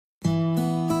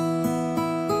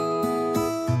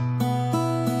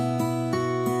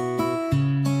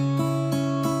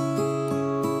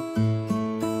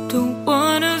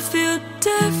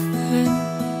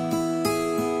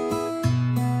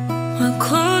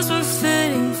clothes were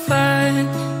fitting fine,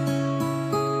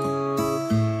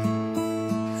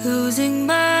 losing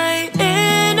my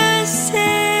innocence,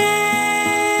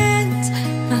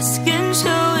 my skin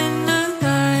showing the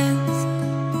lines.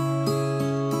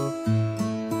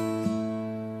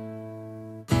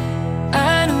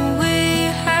 I know we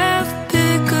have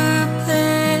bigger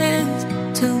plans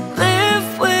to live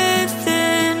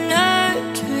within our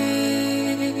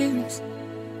dreams,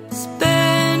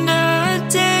 spend our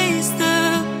days the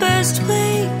best we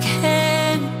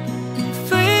can, and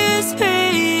freeze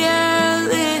reality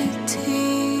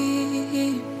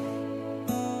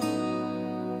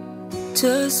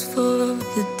just for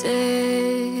the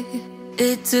day.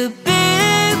 It's a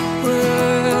big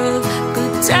world,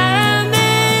 good time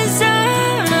is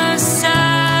on our side.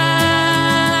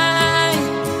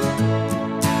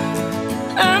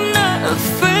 I'm not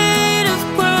afraid of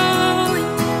growing,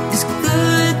 'cause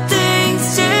good things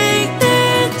take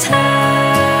their time.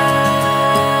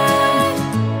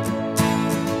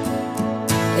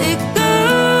 It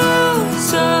goes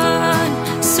on,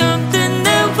 something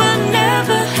that we'll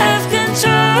never have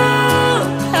control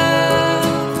of.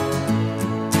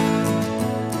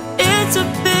 It's a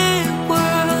big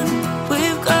world,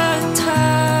 we've got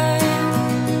time.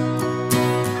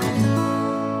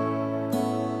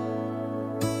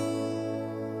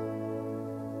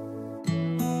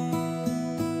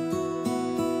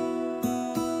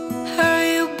 How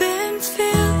you been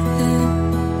feeling?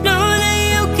 Know that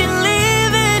you can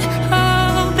leave it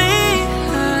all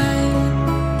behind,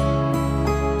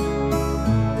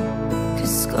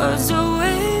 'cause scars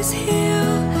always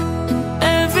heal, and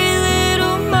every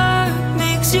little mark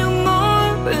makes you more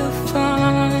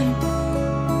refined.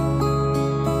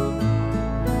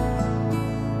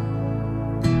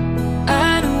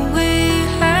 I know we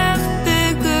have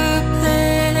bigger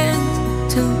plans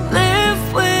to live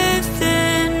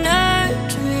within our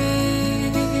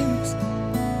dreams,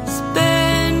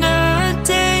 spend our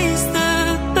days the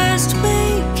best we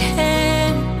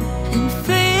can, and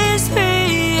face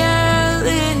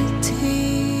reality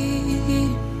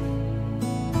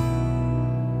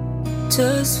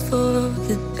just for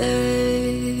the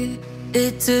day.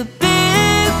 It's a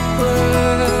big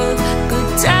world,